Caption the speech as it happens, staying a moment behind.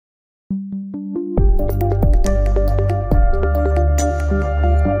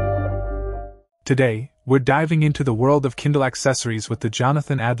Today, we're diving into the world of Kindle accessories with the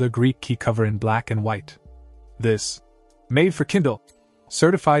Jonathan Adler Greek key cover in black and white. This made for Kindle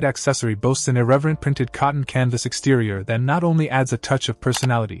certified accessory boasts an irreverent printed cotton canvas exterior that not only adds a touch of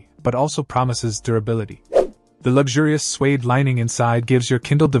personality, but also promises durability. The luxurious suede lining inside gives your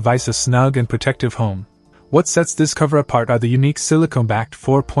Kindle device a snug and protective home. What sets this cover apart are the unique silicone-backed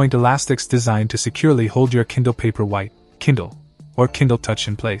 4-point elastics designed to securely hold your Kindle Paperwhite, Kindle, or Kindle Touch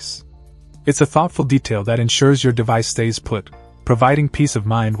in place. It's a thoughtful detail that ensures your device stays put, providing peace of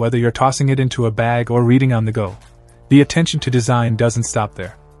mind whether you're tossing it into a bag or reading on the go. The attention to design doesn't stop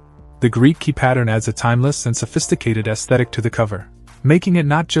there. The Greek key pattern adds a timeless and sophisticated aesthetic to the cover, making it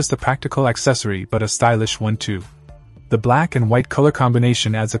not just a practical accessory but a stylish one too. The black and white color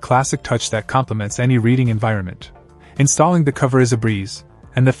combination adds a classic touch that complements any reading environment. Installing the cover is a breeze,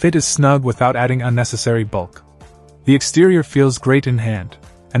 and the fit is snug without adding unnecessary bulk. The exterior feels great in hand,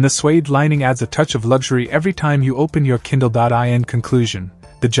 and the suede lining adds a touch of luxury every time you open your Kindle. In conclusion,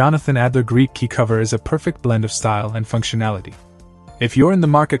 the Jonathan Adler Greek key cover is a perfect blend of style and functionality. If you're in the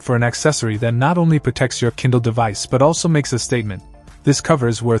market for an accessory that not only protects your Kindle device but also makes a statement, this cover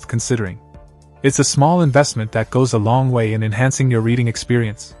is worth considering. It's a small investment that goes a long way in enhancing your reading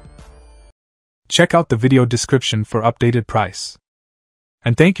experience. Check out the video description for updated price.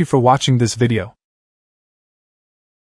 And thank you for watching this video.